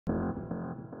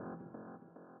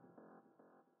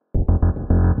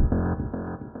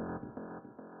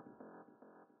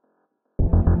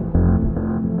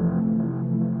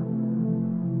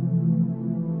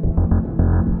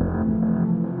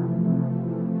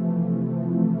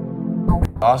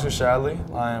Oscar Shadley.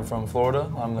 I am from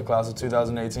Florida. I'm in the class of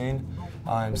 2018.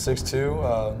 I'm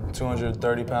 6'2",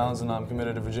 230 pounds, and I'm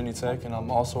committed to Virginia Tech, and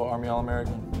I'm also an Army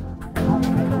All-American.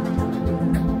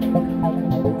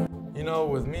 You know,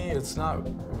 with me, it's not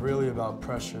really about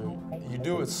pressure. You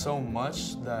do it so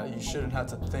much that you shouldn't have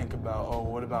to think about, oh,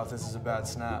 what about this is a bad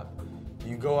snap?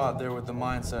 You go out there with the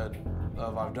mindset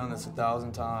of, I've done this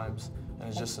 1,000 times, and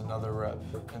it's just another rep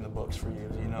in the books for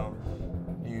you. You know,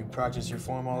 you practice your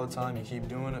form all the time, you keep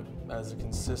doing it as a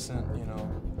consistent,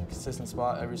 consistent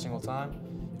spot every single time,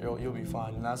 you'll be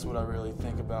fine. And that's what I really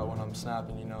think about when I'm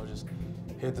snapping, just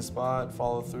hit the spot,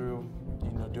 follow through,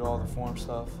 do all the form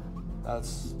stuff.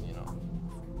 That's,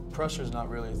 pressure's not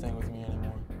really a thing with me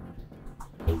anymore.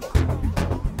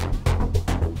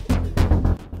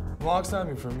 Long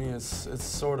snapping for me, it's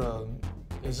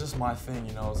just my thing,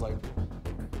 It's like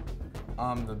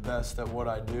I'm the best at what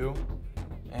I do,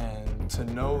 and to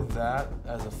know that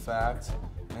as a fact,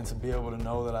 and to be able to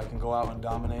know that I can go out and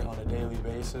dominate on a daily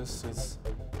basis,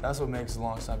 that's what makes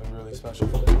long snapping really special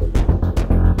for me.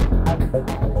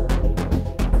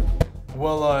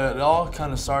 Well, it all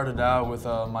kind of started out with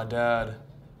my dad.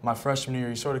 My freshman year,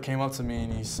 he sort of came up to me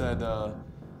and he said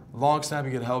long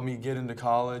snapping could help me get into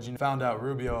college. And found out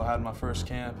Rubio had my first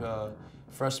camp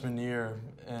freshman year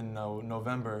in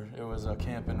November. It was a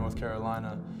camp in North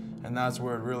Carolina, and that's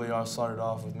where it really all started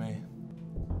off with me.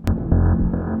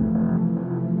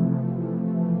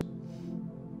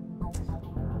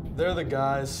 They're the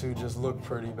guys who just look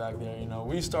pretty back there,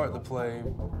 We start the play.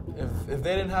 If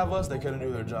they didn't have us, they couldn't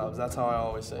do their jobs. That's how I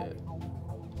always say it.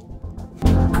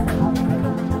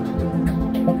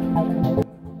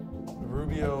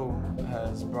 Rubio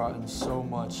has brought him so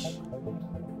much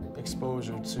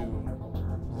exposure to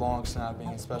long snapping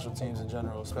and special teams in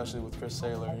general, especially with Chris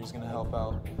Saylor. He's going to help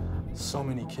out so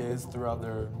many kids throughout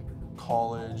their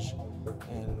college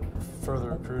and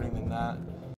further recruiting than that.